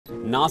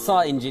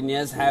NASA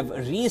engineers have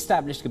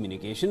re-established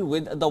communication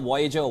with the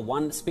Voyager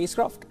 1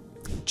 spacecraft.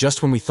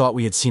 Just when we thought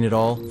we had seen it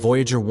all,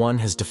 Voyager 1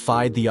 has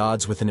defied the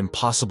odds with an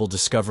impossible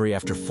discovery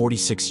after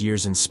 46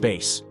 years in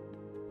space.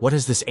 What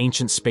has this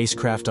ancient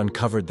spacecraft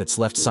uncovered that's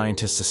left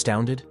scientists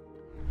astounded?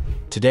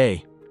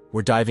 Today,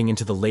 we're diving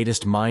into the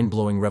latest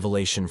mind-blowing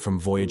revelation from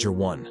Voyager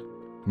 1,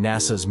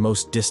 NASA's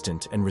most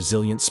distant and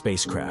resilient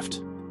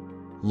spacecraft.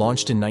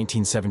 Launched in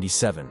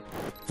 1977,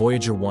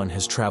 Voyager 1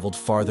 has traveled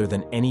farther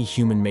than any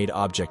human-made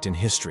object in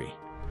history.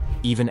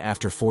 Even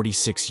after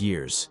 46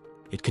 years,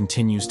 it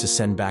continues to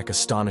send back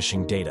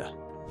astonishing data.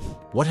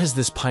 What has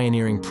this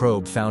pioneering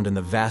probe found in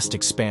the vast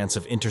expanse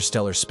of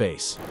interstellar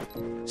space?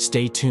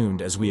 Stay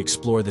tuned as we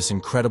explore this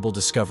incredible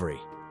discovery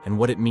and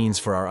what it means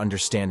for our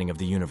understanding of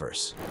the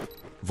universe.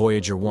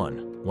 Voyager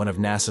 1, one of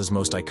NASA's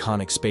most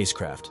iconic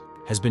spacecraft,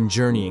 has been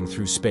journeying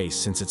through space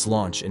since its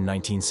launch in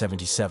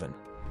 1977.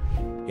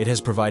 It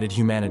has provided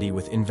humanity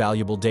with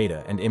invaluable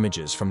data and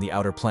images from the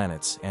outer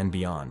planets and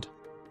beyond.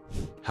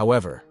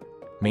 However,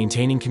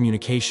 maintaining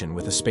communication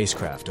with a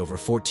spacecraft over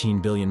 14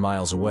 billion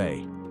miles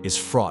away is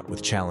fraught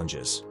with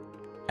challenges.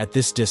 At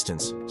this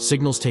distance,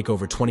 signals take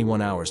over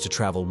 21 hours to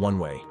travel one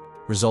way,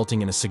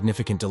 resulting in a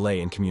significant delay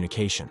in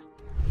communication.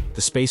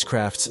 The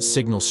spacecraft's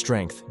signal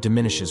strength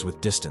diminishes with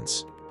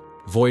distance.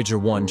 Voyager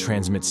 1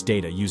 transmits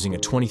data using a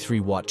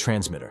 23-watt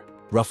transmitter,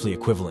 roughly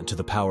equivalent to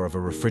the power of a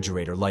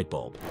refrigerator light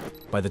bulb.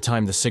 By the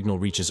time the signal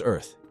reaches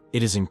Earth,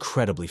 it is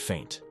incredibly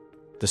faint.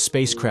 The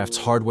spacecraft's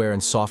hardware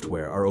and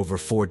software are over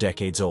 4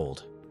 decades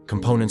old.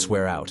 Components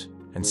wear out,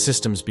 and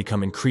systems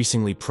become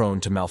increasingly prone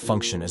to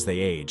malfunction as they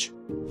age.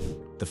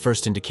 The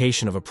first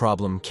indication of a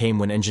problem came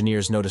when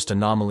engineers noticed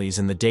anomalies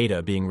in the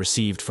data being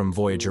received from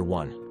Voyager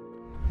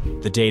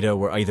 1. The data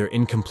were either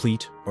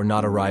incomplete or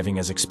not arriving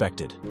as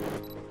expected.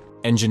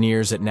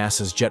 Engineers at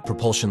NASA's Jet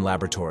Propulsion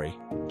Laboratory,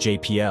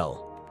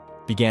 JPL,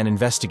 began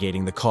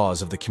investigating the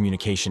cause of the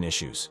communication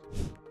issues.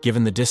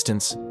 Given the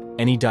distance,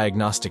 any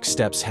diagnostic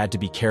steps had to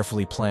be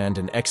carefully planned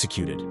and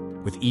executed,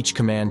 with each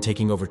command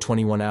taking over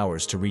 21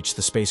 hours to reach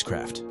the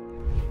spacecraft.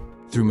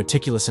 Through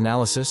meticulous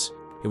analysis,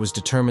 it was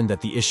determined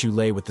that the issue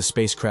lay with the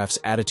spacecraft's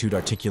Attitude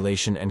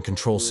Articulation and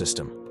Control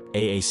System,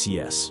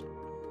 AACS.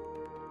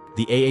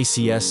 The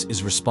AACS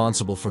is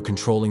responsible for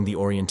controlling the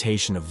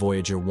orientation of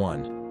Voyager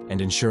 1 and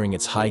ensuring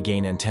its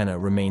high-gain antenna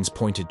remains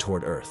pointed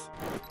toward Earth.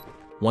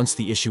 Once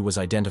the issue was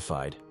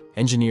identified,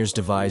 engineers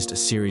devised a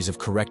series of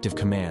corrective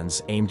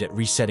commands aimed at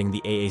resetting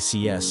the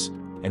AACS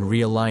and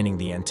realigning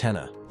the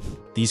antenna.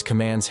 These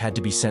commands had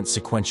to be sent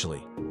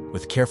sequentially,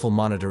 with careful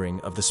monitoring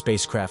of the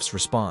spacecraft's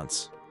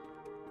response.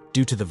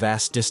 Due to the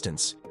vast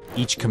distance,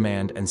 each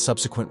command and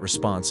subsequent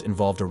response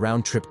involved a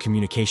round-trip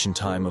communication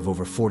time of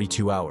over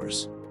 42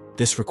 hours.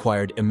 This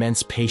required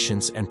immense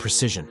patience and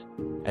precision,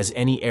 as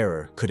any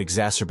error could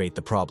exacerbate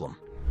the problem.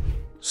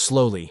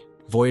 Slowly,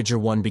 Voyager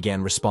 1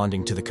 began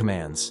responding to the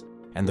commands,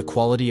 and the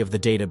quality of the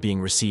data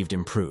being received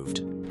improved.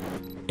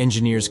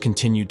 Engineers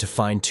continued to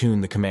fine-tune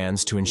the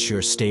commands to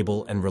ensure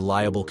stable and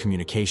reliable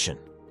communication.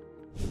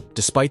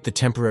 Despite the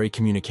temporary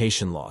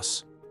communication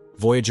loss,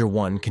 Voyager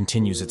 1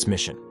 continues its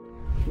mission,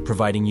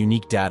 providing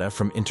unique data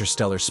from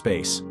interstellar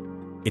space.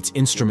 Its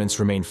instruments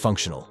remain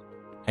functional,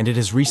 and it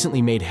has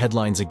recently made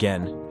headlines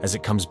again as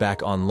it comes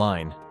back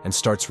online and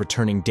starts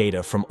returning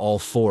data from all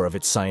 4 of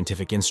its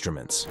scientific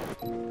instruments.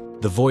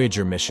 The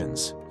Voyager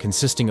missions,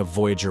 consisting of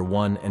Voyager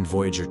 1 and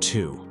Voyager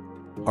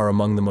 2, are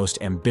among the most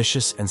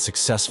ambitious and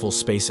successful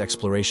space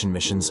exploration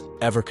missions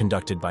ever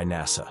conducted by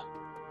NASA.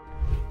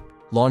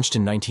 Launched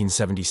in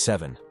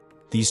 1977,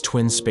 these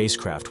twin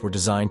spacecraft were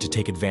designed to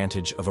take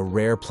advantage of a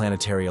rare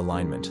planetary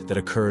alignment that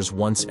occurs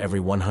once every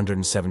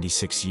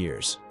 176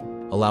 years,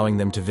 allowing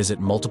them to visit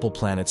multiple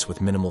planets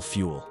with minimal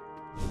fuel.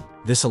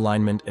 This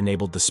alignment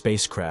enabled the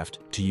spacecraft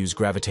to use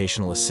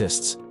gravitational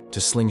assists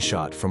to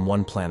slingshot from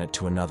one planet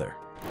to another.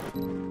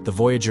 The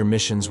Voyager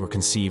missions were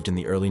conceived in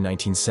the early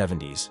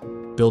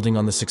 1970s, building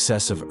on the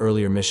success of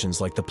earlier missions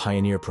like the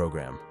Pioneer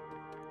program.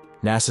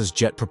 NASA's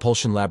Jet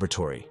Propulsion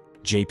Laboratory,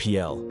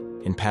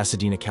 JPL, in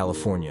Pasadena,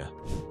 California,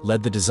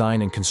 led the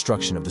design and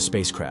construction of the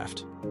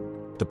spacecraft.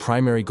 The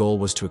primary goal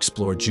was to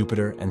explore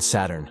Jupiter and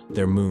Saturn,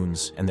 their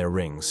moons, and their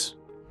rings.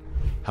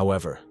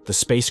 However, the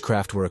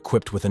spacecraft were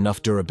equipped with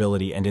enough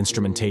durability and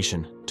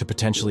instrumentation to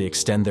potentially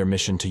extend their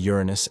mission to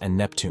Uranus and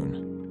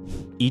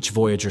Neptune. Each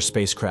Voyager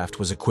spacecraft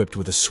was equipped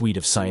with a suite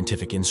of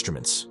scientific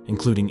instruments,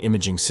 including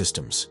imaging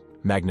systems,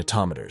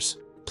 magnetometers,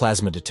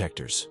 plasma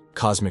detectors,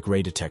 cosmic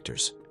ray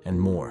detectors, and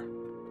more.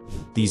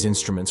 These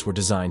instruments were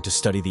designed to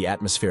study the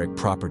atmospheric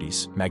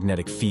properties,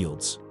 magnetic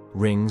fields,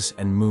 rings,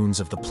 and moons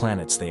of the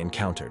planets they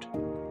encountered.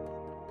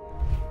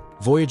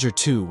 Voyager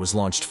 2 was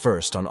launched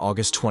first on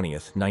August 20,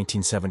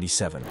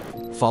 1977,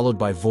 followed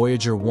by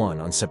Voyager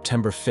 1 on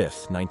September 5,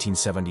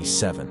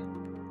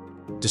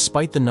 1977.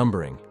 Despite the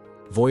numbering,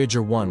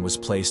 Voyager 1 was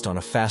placed on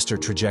a faster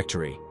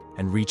trajectory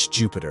and reached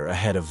Jupiter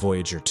ahead of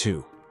Voyager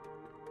 2.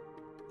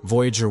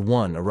 Voyager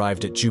 1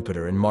 arrived at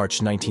Jupiter in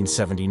March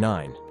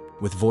 1979,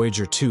 with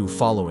Voyager 2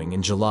 following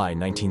in July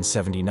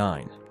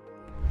 1979.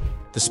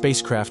 The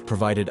spacecraft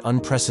provided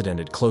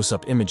unprecedented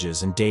close-up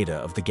images and data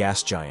of the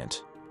gas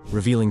giant,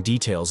 revealing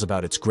details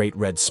about its Great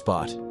Red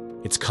Spot,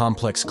 its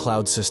complex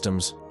cloud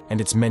systems, and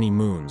its many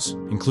moons,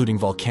 including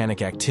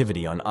volcanic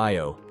activity on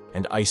Io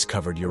and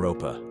ice-covered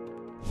Europa.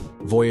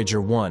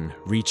 Voyager 1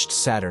 reached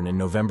Saturn in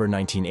November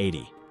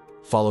 1980,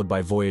 followed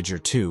by Voyager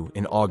 2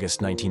 in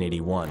August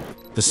 1981.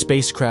 The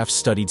spacecraft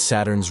studied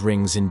Saturn's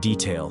rings in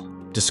detail,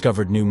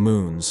 discovered new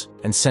moons,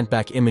 and sent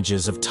back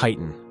images of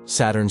Titan,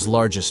 Saturn's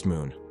largest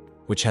moon,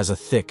 which has a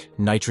thick,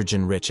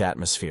 nitrogen-rich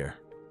atmosphere.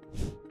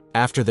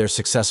 After their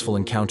successful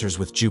encounters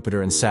with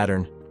Jupiter and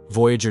Saturn,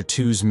 Voyager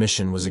 2's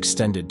mission was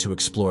extended to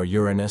explore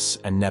Uranus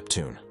and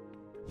Neptune.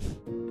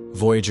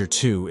 Voyager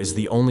 2 is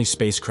the only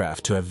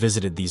spacecraft to have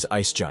visited these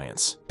ice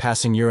giants,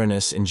 passing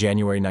Uranus in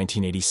January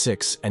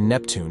 1986 and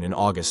Neptune in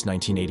August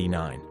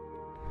 1989.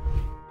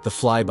 The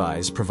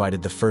flybys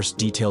provided the first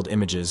detailed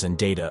images and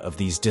data of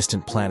these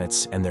distant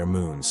planets and their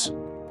moons.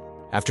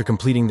 After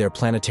completing their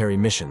planetary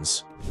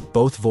missions,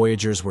 both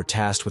Voyagers were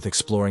tasked with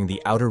exploring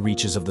the outer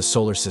reaches of the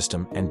solar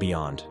system and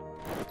beyond.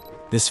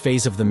 This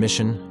phase of the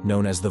mission,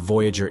 known as the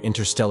Voyager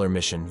Interstellar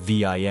Mission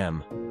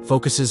 (VIM),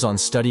 focuses on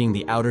studying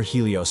the outer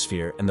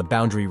heliosphere and the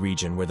boundary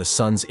region where the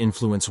Sun's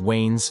influence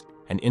wanes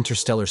and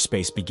interstellar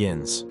space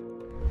begins.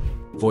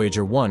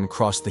 Voyager 1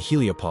 crossed the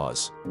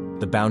heliopause,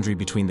 the boundary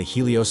between the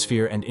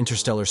heliosphere and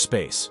interstellar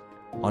space,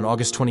 on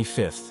August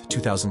 25,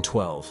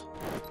 2012,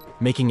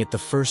 making it the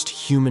first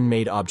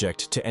human-made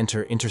object to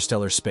enter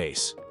interstellar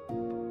space.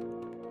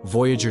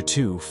 Voyager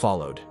 2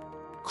 followed,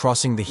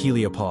 crossing the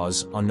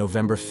heliopause on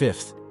November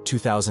 5,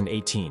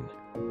 2018.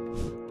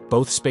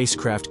 Both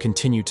spacecraft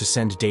continue to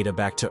send data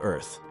back to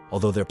Earth,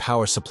 although their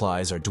power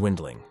supplies are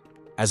dwindling.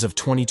 As of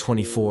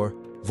 2024,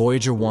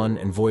 Voyager 1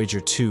 and Voyager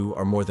 2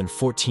 are more than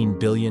 14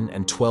 billion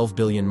and 12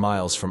 billion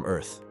miles from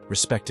Earth,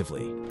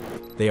 respectively.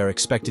 They are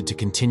expected to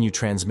continue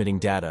transmitting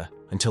data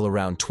until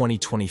around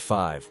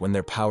 2025, when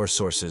their power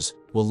sources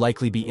will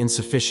likely be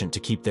insufficient to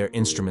keep their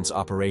instruments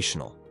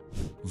operational.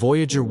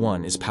 Voyager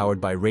 1 is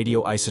powered by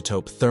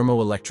radioisotope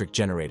thermoelectric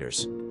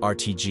generators,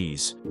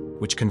 RTGs,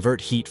 which convert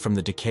heat from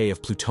the decay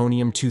of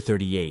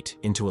plutonium-238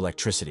 into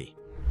electricity.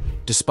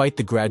 Despite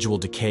the gradual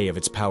decay of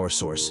its power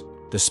source,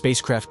 the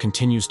spacecraft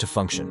continues to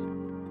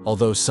function,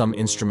 although some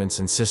instruments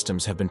and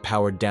systems have been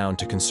powered down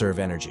to conserve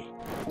energy.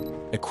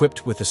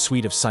 Equipped with a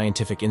suite of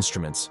scientific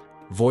instruments,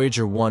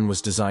 Voyager 1 was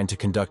designed to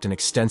conduct an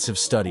extensive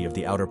study of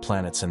the outer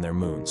planets and their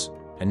moons,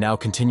 and now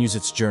continues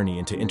its journey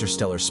into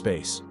interstellar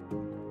space.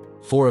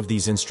 4 of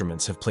these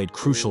instruments have played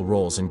crucial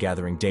roles in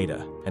gathering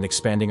data and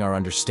expanding our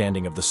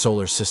understanding of the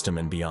solar system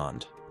and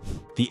beyond.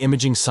 The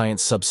Imaging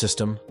Science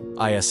Subsystem,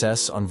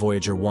 ISS, on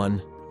Voyager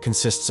 1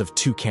 consists of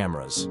 2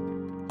 cameras,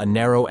 a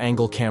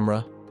narrow-angle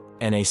camera,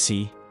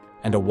 NAC,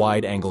 and a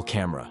wide-angle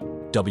camera,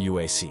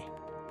 WAC.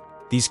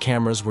 These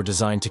cameras were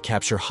designed to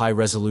capture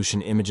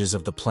high-resolution images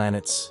of the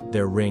planets,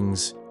 their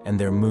rings, and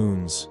their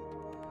moons.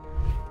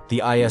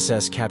 The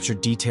ISS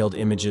captured detailed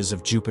images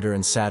of Jupiter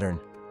and Saturn,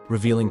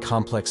 revealing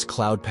complex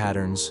cloud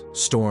patterns,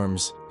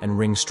 storms, and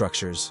ring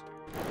structures.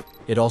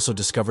 It also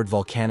discovered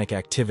volcanic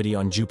activity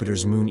on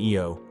Jupiter's moon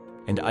Io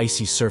and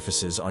icy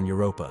surfaces on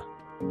Europa.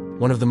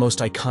 One of the most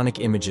iconic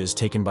images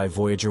taken by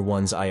Voyager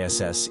 1's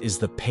ISS is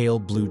the pale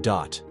blue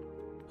dot,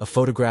 a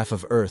photograph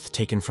of Earth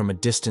taken from a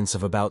distance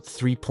of about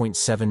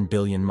 3.7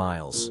 billion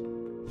miles.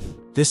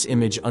 This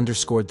image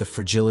underscored the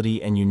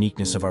fragility and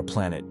uniqueness of our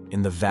planet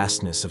in the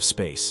vastness of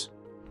space.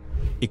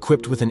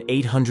 Equipped with an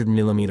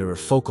 800mm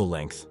focal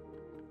length,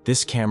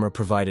 this camera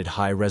provided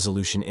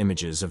high-resolution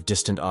images of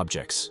distant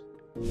objects.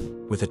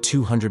 With a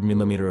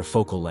 200mm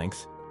focal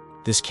length,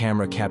 this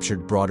camera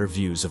captured broader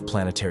views of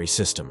planetary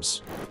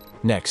systems.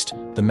 Next,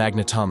 the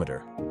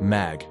magnetometer,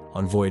 MAG,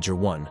 on Voyager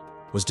 1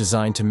 was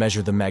designed to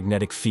measure the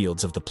magnetic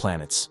fields of the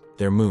planets,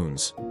 their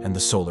moons, and the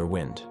solar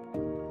wind.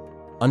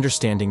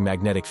 Understanding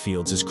magnetic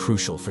fields is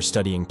crucial for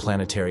studying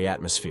planetary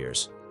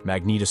atmospheres,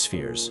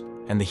 magnetospheres,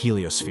 and the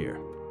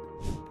heliosphere.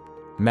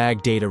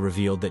 MAG data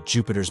revealed that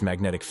Jupiter's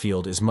magnetic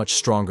field is much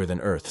stronger than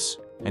Earth's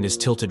and is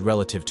tilted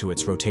relative to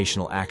its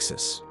rotational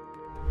axis.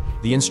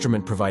 The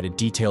instrument provided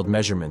detailed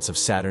measurements of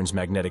Saturn's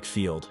magnetic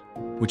field,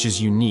 which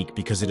is unique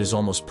because it is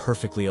almost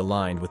perfectly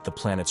aligned with the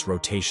planet's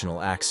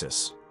rotational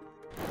axis.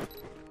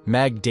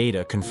 MAG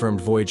data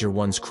confirmed Voyager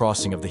 1's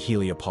crossing of the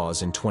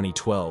heliopause in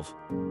 2012,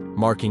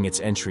 marking its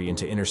entry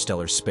into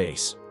interstellar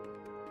space.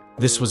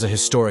 This was a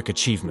historic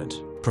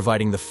achievement,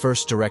 providing the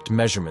first direct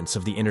measurements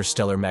of the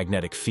interstellar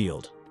magnetic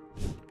field.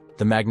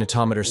 The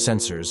magnetometer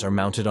sensors are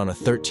mounted on a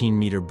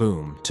 13-meter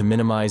boom to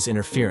minimize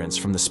interference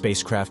from the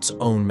spacecraft's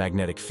own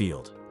magnetic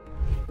field.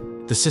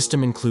 The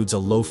system includes a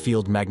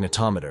low-field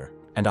magnetometer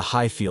and a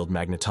high-field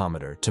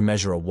magnetometer to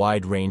measure a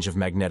wide range of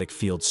magnetic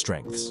field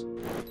strengths.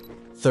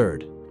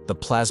 Third, the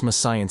Plasma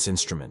Science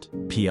Instrument,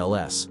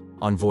 PLS,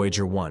 on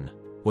Voyager 1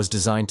 was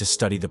designed to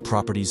study the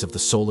properties of the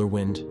solar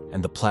wind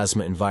and the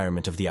plasma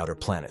environment of the outer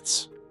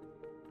planets.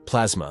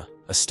 Plasma,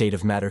 a state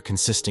of matter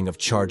consisting of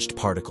charged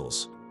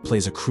particles,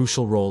 plays a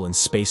crucial role in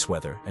space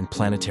weather and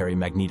planetary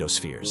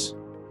magnetospheres.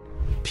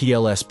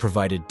 PLS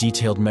provided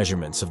detailed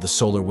measurements of the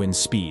solar wind's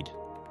speed,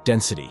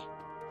 density,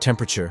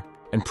 temperature,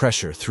 and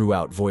pressure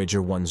throughout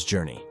Voyager 1's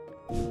journey.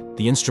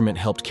 The instrument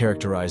helped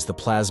characterize the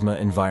plasma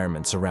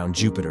environments around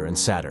Jupiter and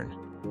Saturn,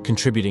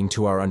 contributing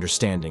to our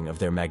understanding of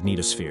their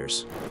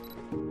magnetospheres.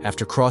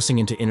 After crossing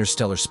into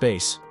interstellar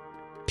space,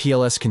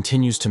 PLS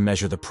continues to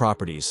measure the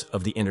properties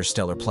of the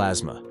interstellar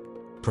plasma,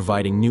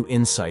 providing new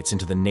insights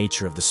into the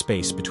nature of the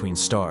space between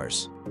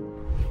stars.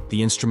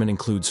 The instrument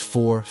includes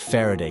 4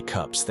 Faraday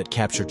cups that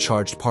capture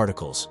charged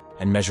particles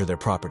and measure their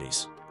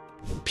properties.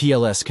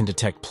 PLS can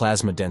detect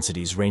plasma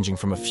densities ranging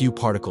from a few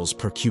particles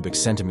per cubic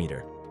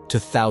centimeter to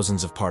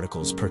thousands of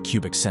particles per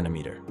cubic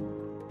centimeter.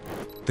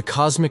 The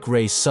Cosmic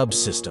Ray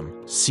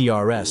Subsystem,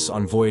 CRS,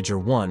 on Voyager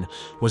 1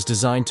 was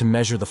designed to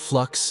measure the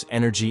flux,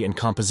 energy, and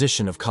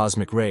composition of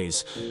cosmic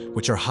rays,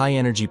 which are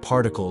high-energy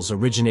particles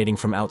originating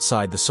from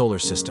outside the solar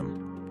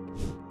system.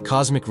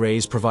 Cosmic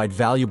rays provide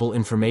valuable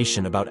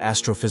information about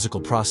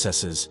astrophysical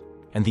processes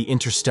and the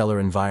interstellar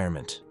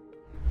environment.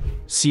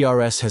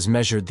 CRS has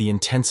measured the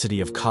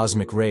intensity of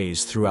cosmic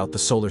rays throughout the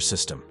solar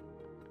system,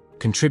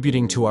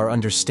 contributing to our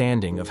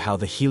understanding of how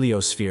the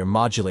heliosphere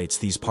modulates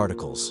these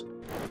particles.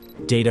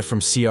 Data from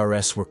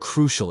CRS were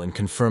crucial in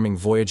confirming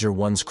Voyager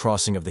 1's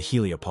crossing of the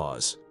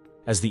heliopause,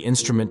 as the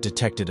instrument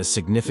detected a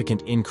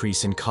significant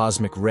increase in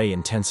cosmic ray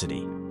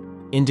intensity,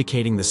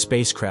 indicating the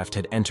spacecraft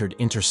had entered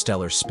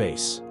interstellar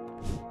space.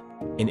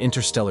 In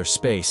interstellar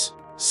space,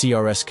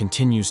 CRS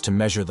continues to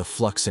measure the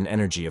flux and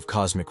energy of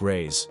cosmic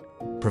rays,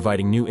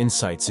 providing new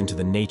insights into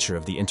the nature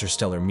of the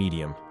interstellar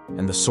medium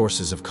and the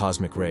sources of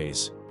cosmic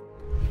rays.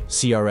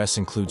 CRS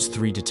includes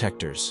 3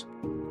 detectors: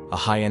 a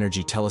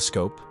high-energy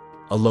telescope,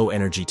 a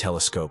low-energy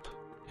telescope,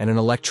 and an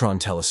electron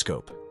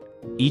telescope,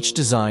 each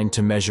designed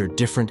to measure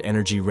different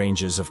energy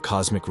ranges of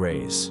cosmic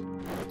rays.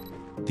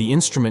 The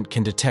instrument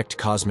can detect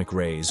cosmic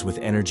rays with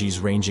energies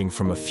ranging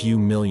from a few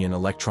million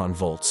electron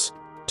volts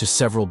to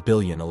several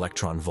billion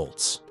electron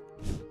volts.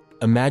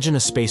 Imagine a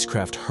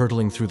spacecraft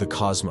hurtling through the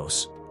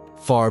cosmos,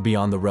 far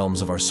beyond the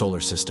realms of our solar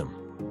system,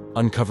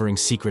 uncovering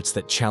secrets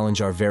that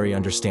challenge our very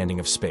understanding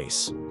of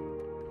space.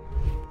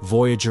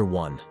 Voyager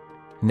 1,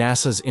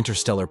 NASA's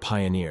interstellar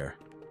pioneer,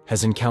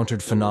 has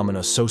encountered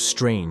phenomena so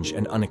strange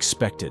and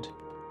unexpected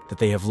that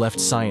they have left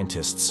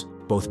scientists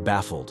both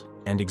baffled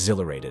and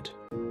exhilarated.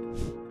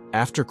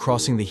 After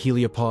crossing the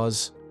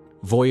heliopause,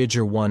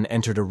 Voyager 1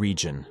 entered a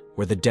region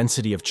where the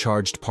density of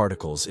charged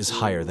particles is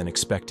higher than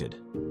expected.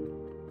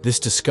 This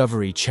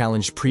discovery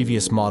challenged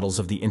previous models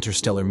of the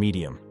interstellar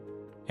medium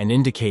and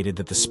indicated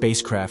that the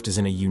spacecraft is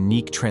in a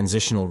unique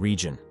transitional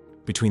region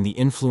between the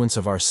influence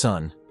of our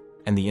Sun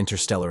and the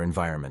interstellar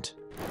environment.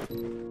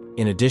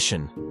 In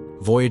addition,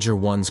 Voyager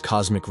 1's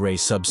cosmic ray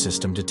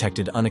subsystem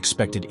detected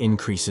unexpected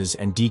increases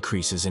and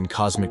decreases in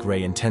cosmic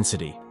ray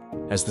intensity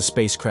as the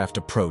spacecraft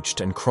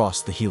approached and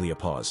crossed the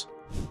heliopause.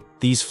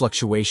 These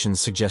fluctuations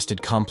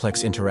suggested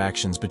complex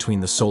interactions between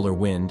the solar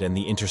wind and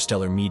the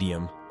interstellar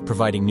medium,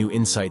 providing new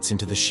insights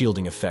into the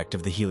shielding effect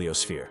of the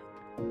heliosphere.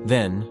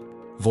 Then,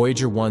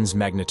 Voyager 1's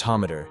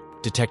magnetometer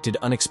detected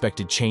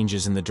unexpected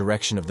changes in the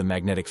direction of the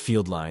magnetic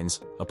field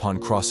lines upon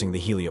crossing the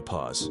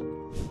heliopause.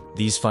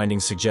 These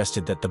findings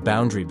suggested that the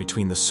boundary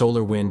between the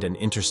solar wind and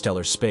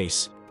interstellar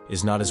space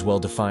is not as well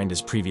defined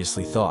as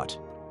previously thought,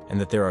 and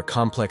that there are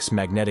complex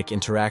magnetic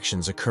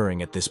interactions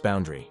occurring at this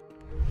boundary.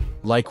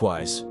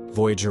 Likewise,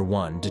 Voyager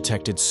 1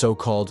 detected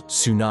so-called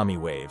tsunami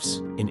waves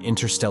in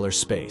interstellar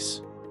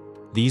space.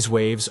 These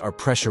waves are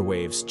pressure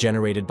waves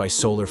generated by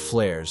solar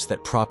flares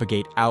that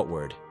propagate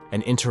outward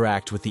and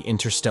interact with the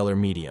interstellar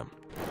medium.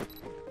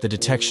 The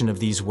detection of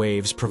these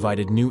waves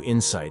provided new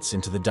insights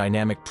into the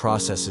dynamic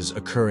processes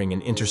occurring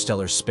in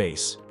interstellar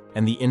space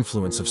and the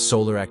influence of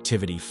solar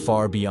activity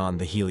far beyond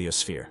the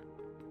heliosphere.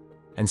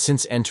 And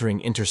since entering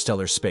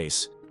interstellar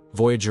space,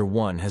 Voyager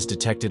 1 has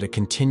detected a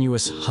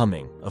continuous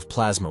humming of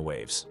plasma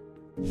waves.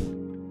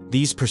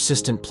 These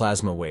persistent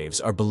plasma waves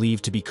are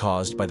believed to be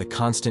caused by the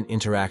constant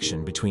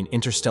interaction between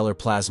interstellar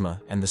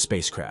plasma and the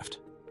spacecraft.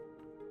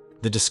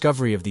 The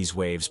discovery of these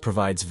waves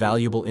provides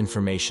valuable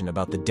information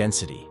about the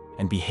density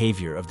and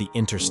behavior of the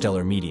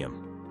interstellar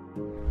medium.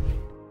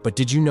 But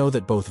did you know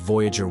that both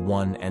Voyager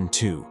 1 and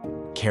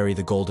 2 carry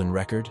the golden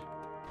record?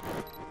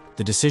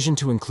 The decision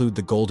to include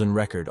the golden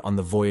record on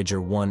the Voyager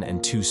 1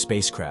 and 2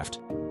 spacecraft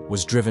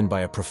was driven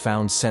by a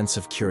profound sense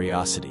of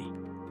curiosity,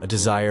 a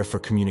desire for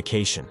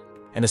communication,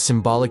 and a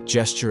symbolic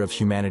gesture of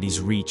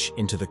humanity's reach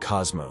into the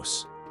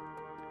cosmos.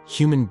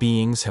 Human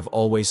beings have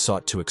always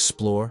sought to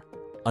explore,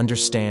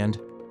 understand,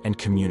 and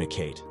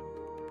communicate.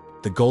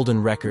 The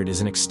golden record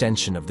is an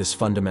extension of this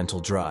fundamental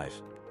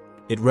drive.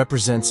 It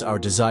represents our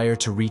desire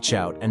to reach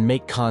out and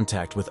make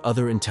contact with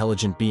other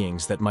intelligent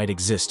beings that might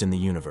exist in the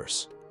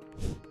universe.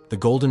 The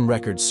golden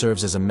record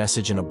serves as a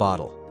message in a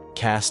bottle,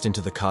 cast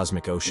into the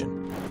cosmic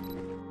ocean.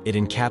 It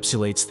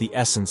encapsulates the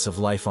essence of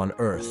life on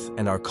Earth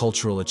and our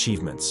cultural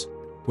achievements,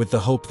 with the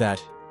hope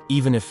that,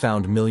 even if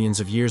found millions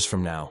of years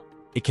from now,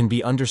 it can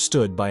be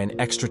understood by an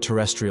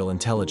extraterrestrial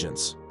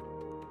intelligence.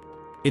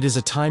 It is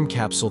a time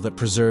capsule that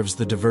preserves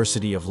the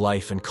diversity of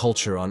life and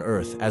culture on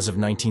Earth as of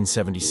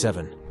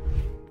 1977.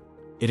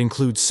 It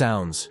includes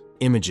sounds,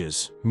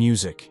 images,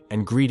 music,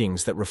 and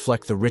greetings that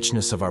reflect the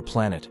richness of our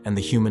planet and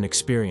the human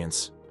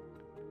experience.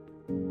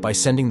 By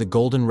sending the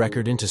golden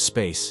record into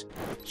space,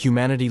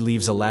 humanity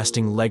leaves a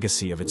lasting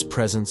legacy of its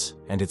presence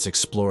and its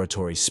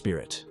exploratory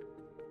spirit.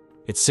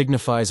 It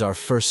signifies our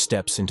first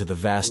steps into the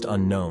vast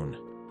unknown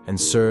and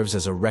serves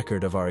as a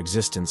record of our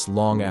existence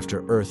long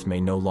after Earth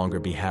may no longer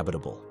be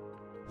habitable.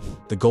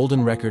 The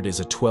golden record is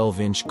a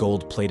 12-inch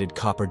gold-plated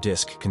copper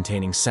disc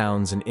containing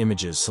sounds and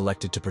images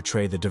selected to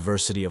portray the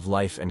diversity of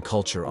life and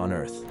culture on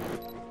Earth.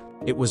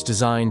 It was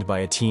designed by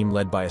a team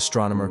led by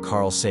astronomer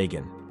Carl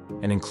Sagan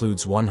and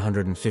includes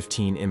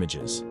 115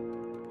 images,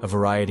 a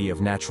variety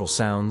of natural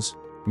sounds,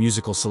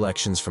 musical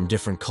selections from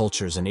different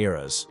cultures and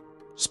eras,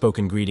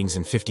 spoken greetings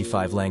in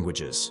 55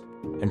 languages,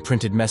 and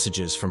printed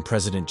messages from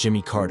President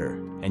Jimmy Carter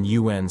and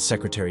UN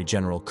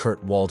Secretary-General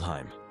Kurt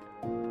Waldheim.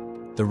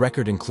 The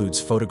record includes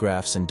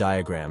photographs and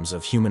diagrams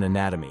of human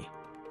anatomy,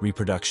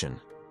 reproduction,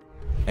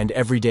 and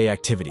everyday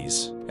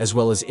activities, as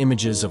well as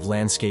images of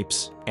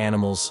landscapes,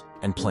 animals,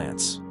 and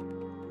plants.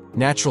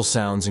 Natural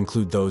sounds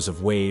include those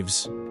of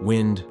waves,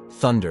 wind,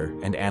 thunder,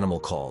 and animal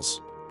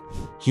calls.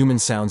 Human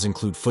sounds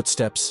include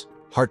footsteps,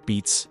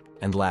 heartbeats,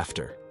 and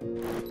laughter.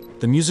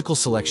 The musical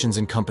selections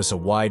encompass a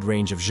wide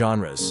range of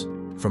genres,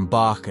 from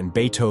Bach and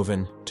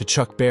Beethoven to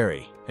Chuck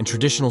Berry, and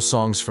traditional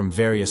songs from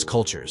various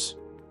cultures.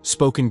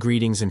 Spoken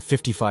greetings in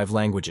 55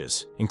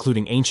 languages,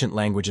 including ancient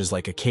languages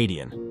like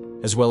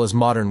Akkadian, as well as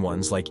modern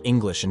ones like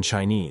English and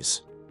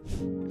Chinese.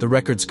 The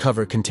record's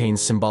cover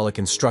contains symbolic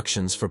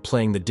instructions for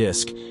playing the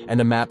disc and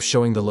a map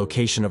showing the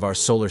location of our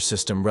solar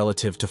system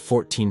relative to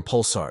 14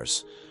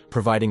 pulsars,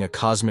 providing a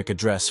cosmic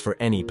address for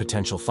any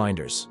potential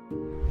finders.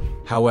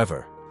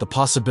 However, the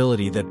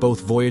possibility that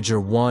both Voyager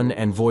 1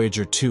 and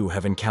Voyager 2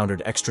 have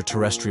encountered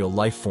extraterrestrial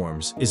life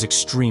forms is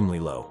extremely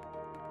low.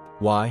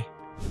 Why?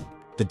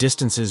 The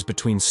distances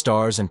between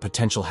stars and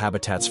potential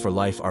habitats for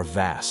life are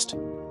vast.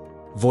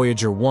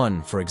 Voyager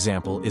 1, for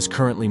example, is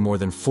currently more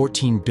than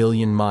 14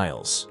 billion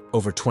miles,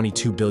 over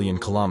 22 billion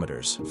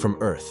kilometers, from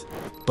Earth,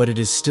 but it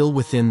is still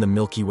within the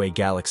Milky Way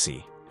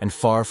galaxy and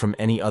far from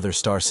any other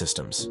star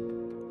systems.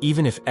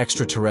 Even if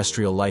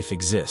extraterrestrial life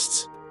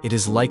exists, it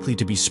is likely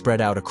to be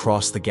spread out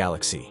across the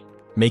galaxy,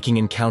 making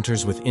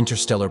encounters with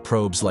interstellar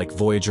probes like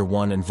Voyager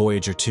 1 and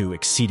Voyager 2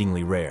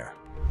 exceedingly rare.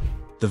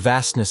 The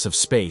vastness of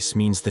space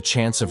means the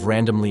chance of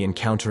randomly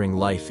encountering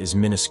life is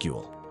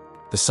minuscule.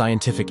 The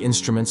scientific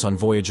instruments on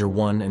Voyager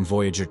 1 and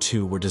Voyager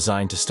 2 were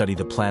designed to study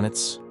the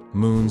planets,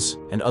 moons,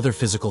 and other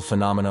physical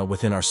phenomena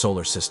within our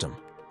solar system.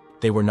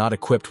 They were not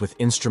equipped with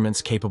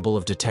instruments capable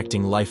of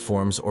detecting life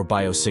forms or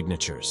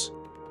biosignatures.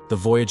 The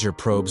Voyager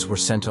probes were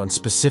sent on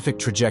specific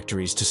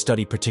trajectories to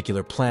study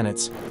particular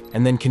planets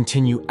and then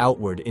continue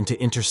outward into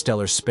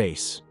interstellar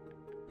space.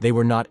 They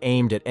were not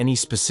aimed at any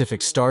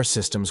specific star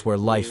systems where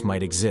life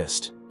might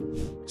exist.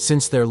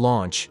 Since their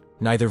launch,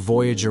 neither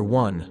Voyager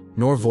 1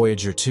 nor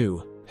Voyager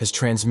 2 has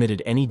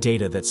transmitted any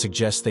data that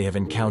suggests they have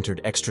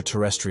encountered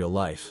extraterrestrial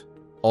life.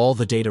 All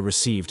the data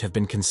received have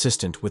been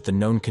consistent with the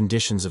known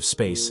conditions of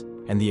space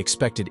and the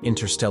expected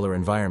interstellar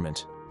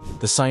environment.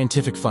 The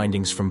scientific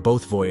findings from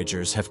both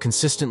Voyagers have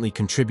consistently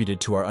contributed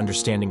to our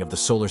understanding of the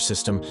solar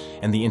system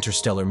and the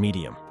interstellar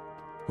medium,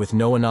 with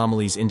no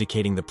anomalies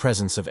indicating the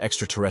presence of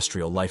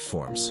extraterrestrial life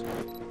forms.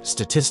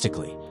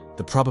 Statistically,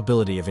 the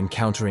probability of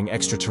encountering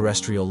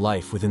extraterrestrial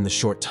life within the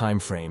short time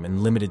frame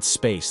and limited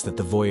space that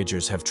the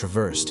Voyagers have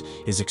traversed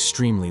is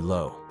extremely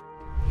low.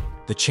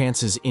 The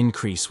chances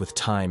increase with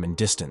time and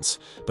distance,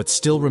 but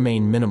still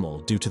remain minimal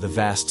due to the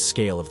vast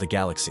scale of the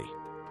galaxy.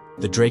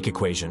 The Drake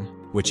equation,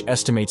 which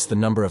estimates the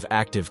number of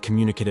active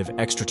communicative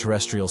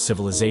extraterrestrial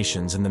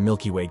civilizations in the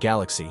Milky Way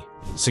galaxy,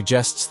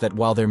 suggests that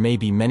while there may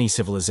be many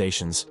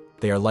civilizations,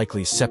 they are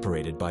likely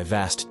separated by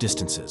vast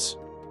distances.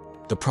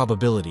 The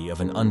probability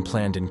of an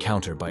unplanned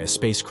encounter by a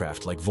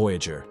spacecraft like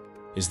Voyager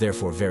is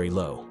therefore very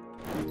low.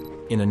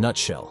 In a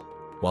nutshell,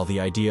 while the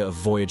idea of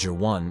Voyager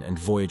 1 and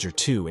Voyager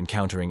 2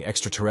 encountering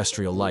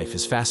extraterrestrial life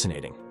is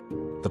fascinating,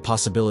 the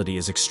possibility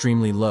is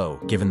extremely low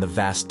given the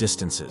vast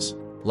distances,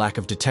 lack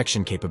of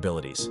detection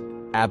capabilities,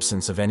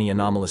 absence of any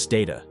anomalous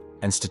data,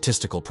 and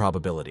statistical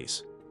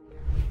probabilities.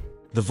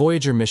 The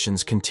Voyager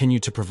missions continue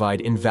to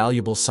provide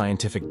invaluable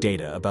scientific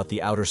data about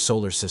the outer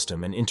solar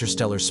system and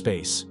interstellar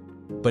space,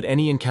 but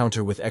any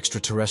encounter with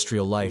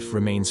extraterrestrial life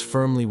remains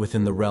firmly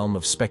within the realm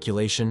of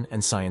speculation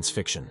and science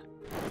fiction.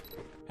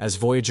 As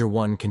Voyager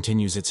 1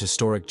 continues its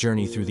historic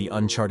journey through the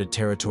uncharted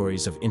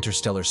territories of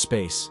interstellar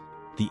space,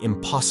 the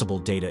impossible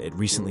data it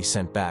recently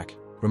sent back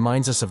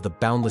reminds us of the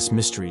boundless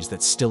mysteries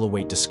that still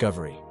await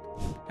discovery.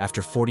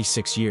 After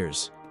 46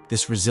 years,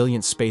 this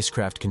resilient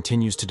spacecraft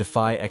continues to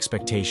defy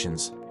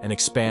expectations and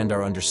expand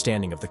our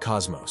understanding of the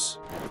cosmos.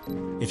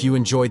 If you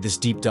enjoyed this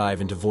deep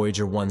dive into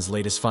Voyager 1's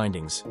latest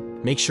findings,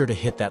 make sure to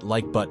hit that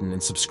like button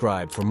and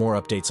subscribe for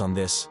more updates on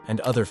this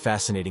and other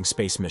fascinating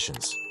space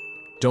missions.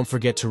 Don't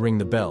forget to ring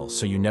the bell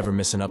so you never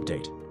miss an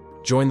update.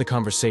 Join the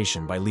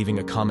conversation by leaving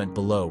a comment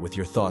below with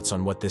your thoughts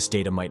on what this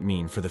data might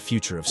mean for the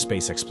future of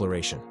space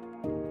exploration.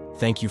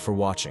 Thank you for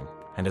watching,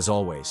 and as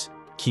always,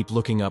 keep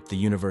looking up, the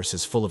universe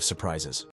is full of surprises.